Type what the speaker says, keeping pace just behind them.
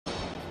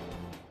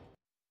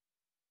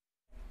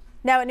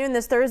Now at noon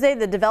this Thursday,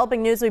 the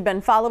developing news we've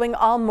been following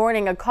all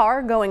morning, a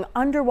car going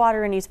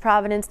underwater in East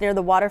Providence near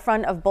the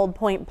waterfront of Bold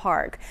Point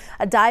Park.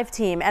 A dive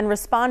team and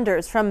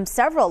responders from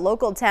several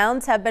local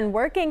towns have been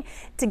working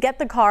to get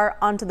the car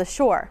onto the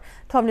shore.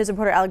 12 News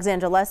reporter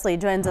Alexandra Leslie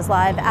joins us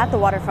live at the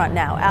waterfront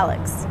now.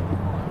 Alex.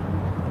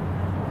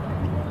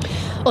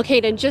 Well,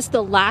 Kate, in just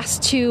the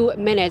last 2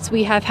 minutes,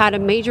 we have had a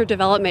major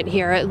development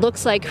here. It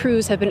looks like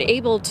crews have been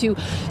able to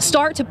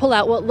start to pull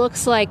out what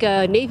looks like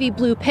a navy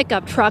blue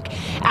pickup truck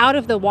out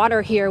of the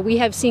water here. We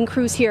have seen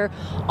crews here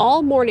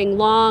all morning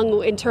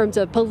long in terms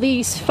of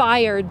police,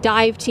 fire,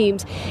 dive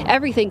teams,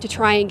 everything to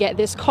try and get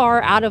this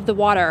car out of the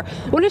water.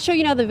 I want to show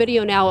you now the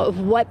video now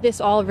of what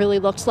this all really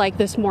looks like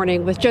this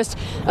morning, with just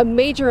a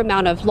major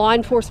amount of law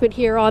enforcement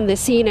here on the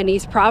scene in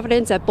East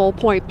Providence at Bold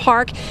Point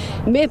Park.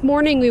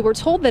 Mid-morning, we were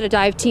told that a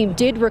dive team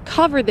did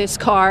recover this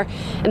car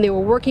and they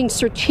were working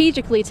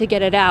strategically to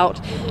get it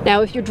out.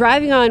 Now, if you're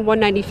driving on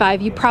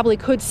 195, you probably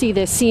could see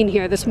this scene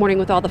here this morning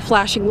with all the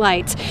flashing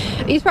lights.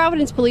 East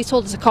Providence police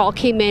told us a call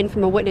came in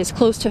from a witness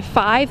close to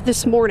 5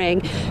 this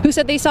morning who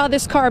said they saw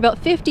this car about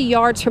 50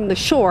 yards from the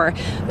shore.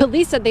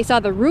 Police said they saw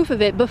the roof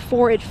of it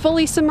before it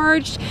fully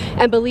submerged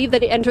and believe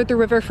that it entered the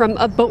river from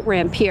a boat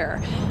ramp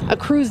here.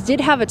 Crews did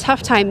have a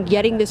tough time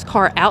getting this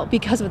car out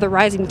because of the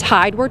rising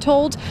tide, we're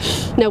told.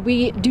 Now,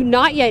 we do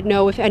not yet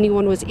know if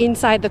anyone was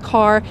inside the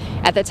car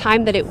at the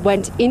time that it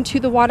went into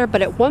the water,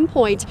 but at one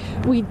point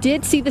we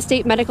did see the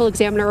state medical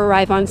examiner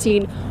arrive on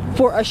scene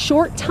for a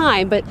short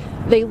time, but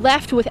they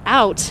left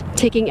without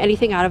taking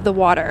anything out of the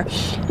water.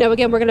 Now,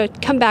 again, we're going to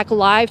come back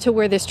live to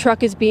where this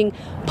truck is being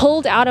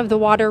pulled out of the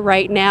water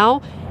right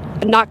now.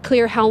 Not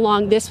clear how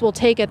long this will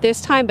take at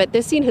this time, but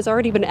this scene has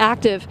already been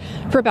active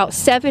for about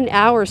 7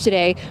 hours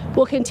today.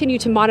 We'll continue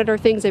to monitor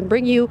things and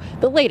bring you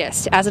the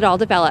latest as it all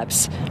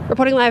develops.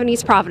 Reporting live in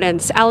East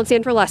Providence,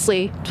 Alexandra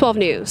Leslie, 12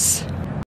 News.